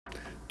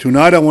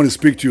Tonight I want to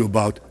speak to you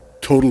about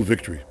total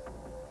victory.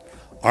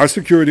 Our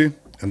security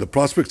and the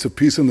prospects of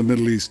peace in the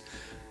Middle East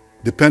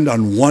depend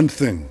on one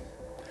thing: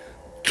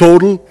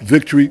 total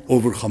victory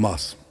over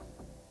Hamas.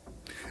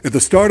 At the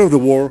start of the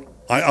war,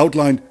 I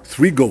outlined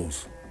three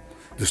goals: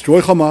 destroy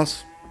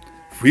Hamas,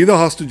 free the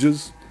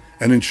hostages,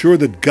 and ensure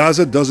that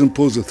Gaza doesn't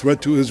pose a threat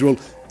to Israel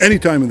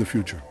anytime in the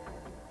future.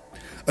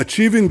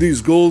 Achieving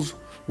these goals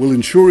will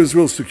ensure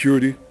Israel's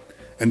security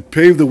and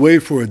pave the way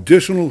for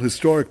additional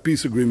historic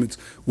peace agreements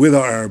with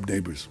our Arab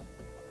neighbors.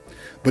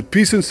 But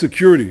peace and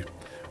security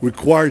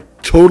require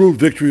total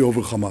victory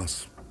over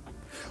Hamas.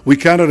 We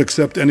cannot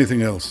accept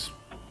anything else.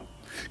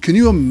 Can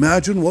you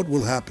imagine what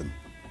will happen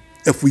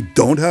if we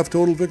don't have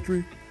total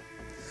victory?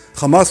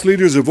 Hamas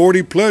leaders have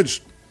already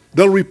pledged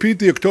they'll repeat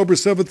the October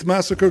 7th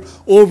massacre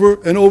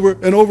over and over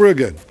and over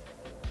again.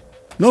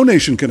 No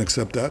nation can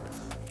accept that.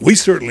 We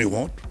certainly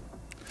won't.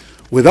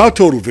 Without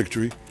total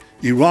victory,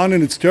 Iran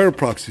and its terror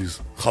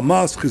proxies,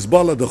 Hamas,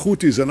 Hezbollah, the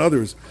Houthis, and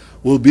others,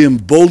 will be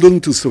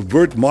emboldened to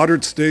subvert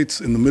moderate states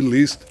in the Middle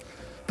East.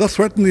 They'll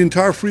threaten the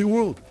entire free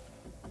world.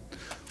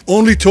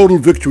 Only total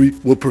victory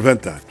will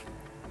prevent that.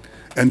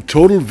 And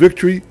total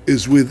victory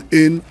is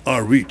within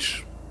our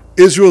reach.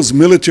 Israel's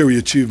military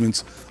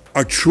achievements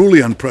are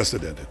truly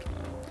unprecedented.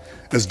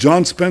 As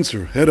John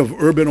Spencer, head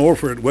of urban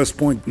warfare at West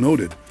Point,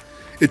 noted,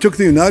 it took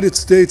the United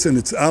States and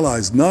its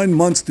allies 9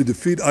 months to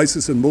defeat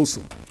ISIS in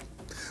Mosul.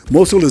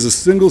 Mosul is a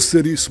single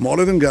city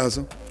smaller than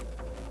Gaza,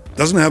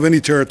 doesn't have any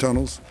terror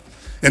tunnels,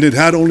 and it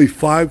had only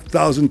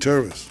 5,000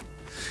 terrorists.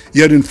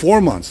 Yet in 4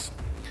 months,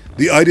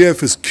 the IDF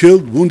has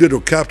killed, wounded,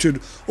 or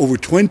captured over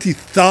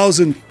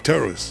 20,000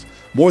 terrorists,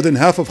 more than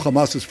half of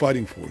Hamas's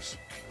fighting force.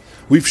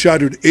 We've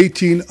shattered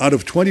 18 out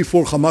of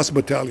 24 Hamas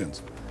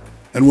battalions,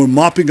 and we're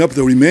mopping up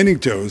the remaining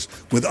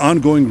terrorists with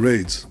ongoing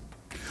raids.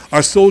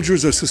 Our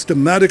soldiers are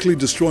systematically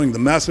destroying the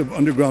massive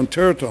underground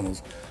terror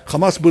tunnels.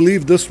 Hamas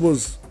believed this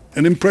was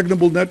an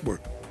impregnable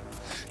network.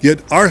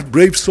 Yet our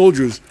brave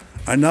soldiers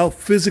are now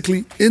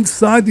physically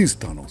inside these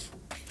tunnels.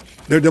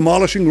 They're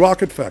demolishing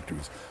rocket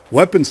factories,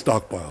 weapon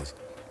stockpiles,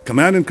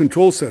 command and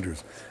control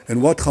centers,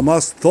 and what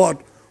Hamas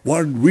thought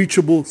were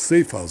unreachable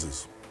safe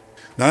houses.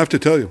 Now I have to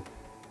tell you,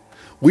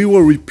 we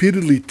were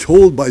repeatedly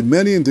told by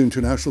many in the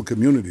international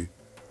community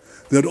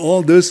that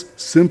all this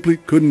simply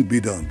couldn't be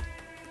done.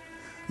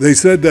 They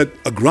said that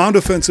a ground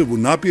offensive would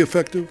not be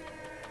effective,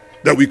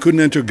 that we couldn't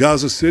enter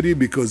Gaza City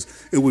because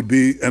it would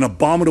be an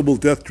abominable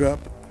death trap,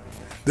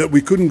 that we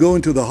couldn't go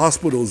into the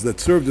hospitals that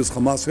served as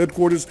Hamas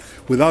headquarters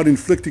without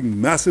inflicting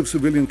massive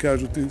civilian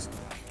casualties,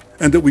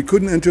 and that we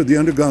couldn't enter the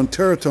underground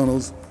terror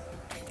tunnels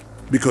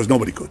because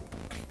nobody could.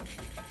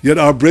 Yet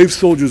our brave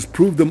soldiers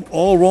proved them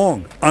all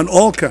wrong on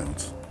all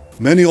counts.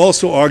 Many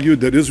also argued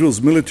that Israel's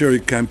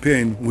military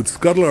campaign would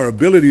scuttle our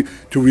ability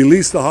to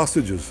release the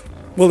hostages.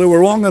 Well, they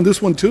were wrong on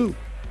this one too.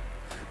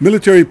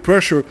 Military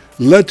pressure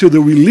led to the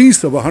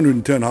release of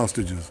 110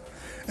 hostages,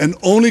 and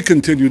only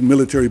continued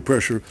military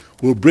pressure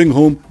will bring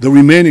home the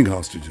remaining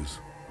hostages.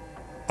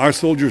 Our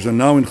soldiers are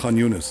now in Khan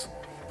Yunis,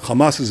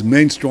 Hamas's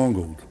main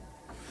stronghold.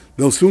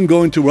 They'll soon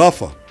go into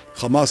Rafah,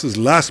 Hamas's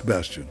last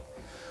bastion.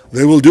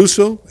 They will do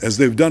so, as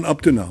they've done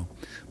up to now,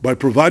 by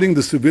providing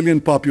the civilian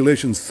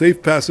population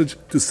safe passage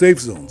to safe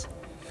zones.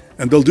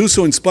 And they'll do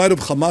so in spite of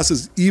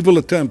Hamas's evil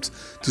attempts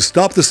to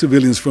stop the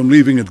civilians from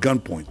leaving at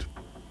gunpoint.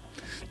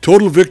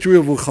 Total victory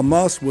over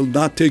Hamas will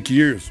not take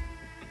years.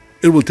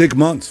 It will take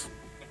months.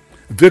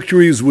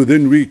 Victory is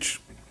within reach.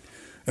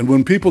 And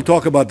when people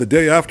talk about the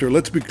day after,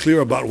 let's be clear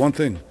about one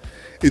thing.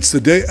 It's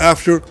the day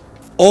after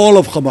all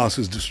of Hamas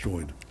is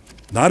destroyed.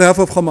 Not half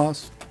of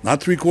Hamas,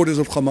 not 3/4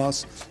 of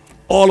Hamas,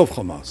 all of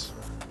Hamas.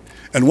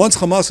 And once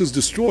Hamas is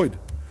destroyed,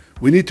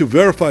 we need to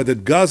verify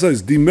that Gaza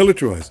is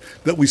demilitarized,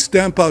 that we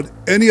stamp out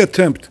any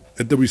attempt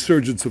at the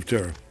resurgence of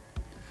terror.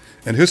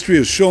 And history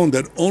has shown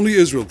that only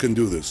Israel can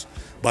do this,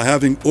 by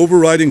having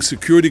overriding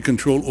security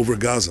control over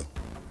Gaza.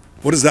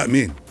 What does that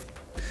mean?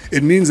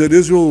 It means that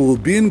Israel will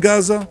be in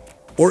Gaza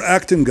or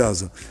act in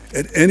Gaza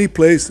at any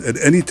place, at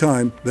any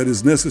time that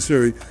is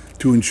necessary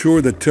to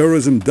ensure that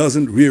terrorism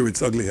doesn't rear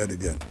its ugly head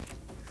again.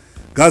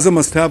 Gaza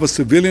must have a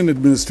civilian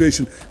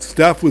administration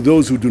staffed with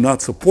those who do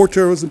not support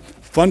terrorism,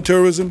 fund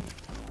terrorism,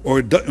 or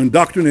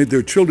indoctrinate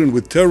their children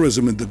with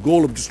terrorism in the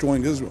goal of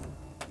destroying Israel.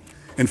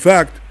 In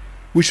fact,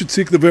 we should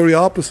seek the very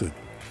opposite.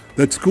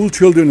 That school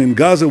children in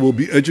Gaza will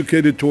be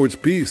educated towards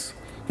peace,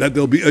 that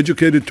they'll be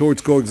educated towards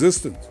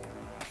coexistence.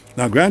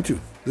 Now, grant you,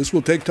 this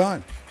will take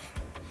time.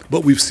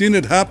 But we've seen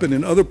it happen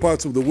in other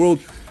parts of the world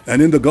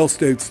and in the Gulf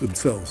states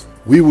themselves.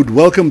 We would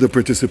welcome the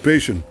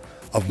participation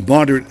of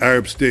moderate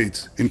Arab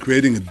states in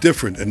creating a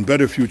different and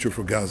better future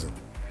for Gaza.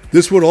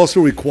 This would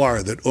also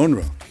require that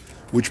UNRWA,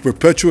 which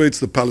perpetuates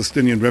the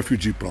Palestinian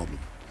refugee problem,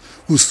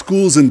 whose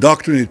schools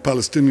indoctrinate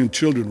Palestinian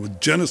children with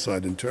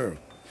genocide and terror,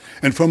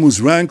 and from whose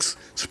ranks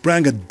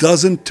sprang a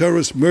dozen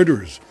terrorist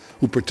murderers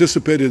who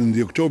participated in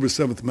the October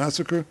 7th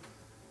massacre,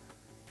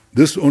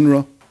 this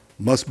UNRWA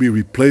must be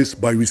replaced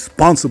by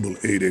responsible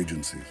aid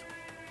agencies.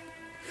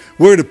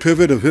 We're at a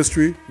pivot of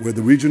history where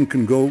the region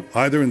can go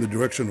either in the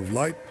direction of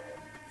light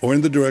or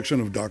in the direction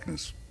of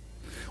darkness.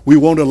 We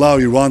won't allow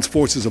Iran's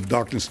forces of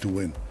darkness to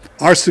win.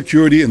 Our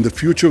security and the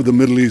future of the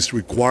Middle East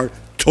require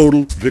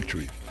total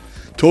victory.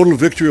 Total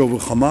victory over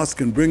Hamas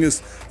can bring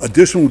us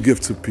additional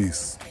gifts of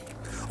peace.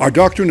 Our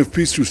doctrine of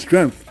peace through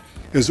strength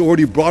has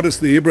already brought us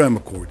the Abraham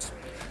Accords.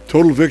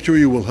 Total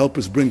victory will help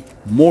us bring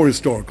more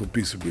historical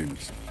peace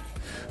agreements.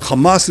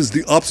 Hamas is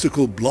the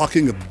obstacle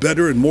blocking a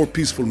better and more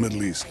peaceful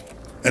Middle East,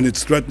 and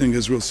it's threatening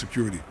Israel's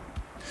security.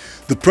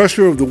 The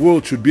pressure of the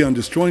world should be on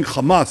destroying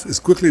Hamas as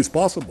quickly as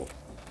possible,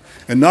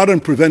 and not on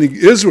preventing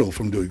Israel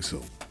from doing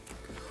so.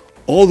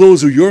 All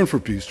those who yearn for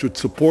peace should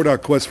support our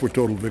quest for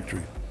total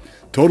victory.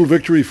 Total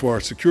victory for our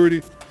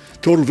security,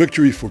 total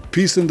victory for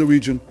peace in the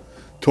region,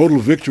 total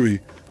victory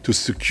to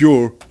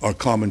secure our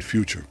common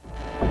future.